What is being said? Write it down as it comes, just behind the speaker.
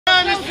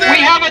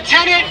a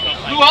tenant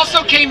who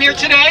also came here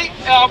today.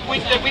 We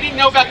didn't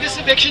know about this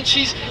eviction.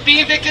 She's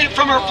being evicted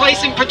from her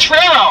place in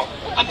Potrero,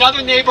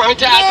 another neighborhood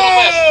to add to the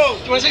list.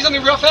 Do you want to say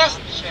something real fast?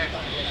 Sure.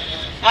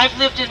 I've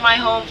lived in my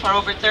home for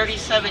over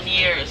 37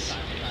 years.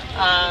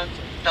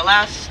 The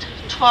last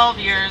 12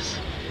 years,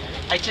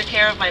 I took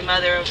care of my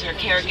mother. I was her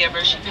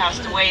caregiver. She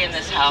passed away in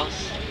this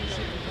house.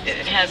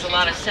 It has a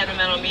lot of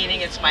sentimental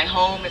meaning. It's my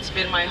home. It's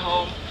been my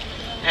home.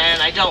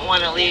 And I don't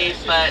want to leave,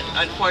 but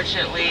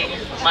unfortunately,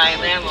 my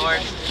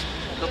landlord,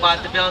 who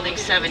bought the building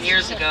 7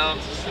 years ago,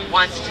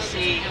 wants to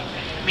see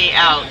me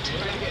out.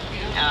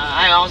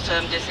 I also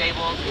am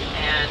disabled,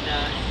 and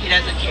he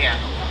doesn't care.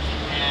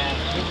 And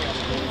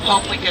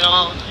hope we can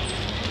all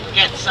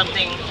get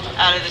something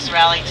out of this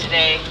rally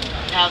today,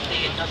 have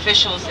the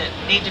officials that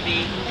need to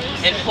be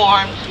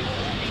informed.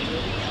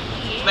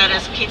 Let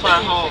us keep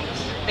our homes.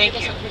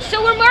 Thank you.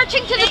 So we're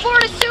marching to the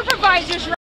Board of Supervisors.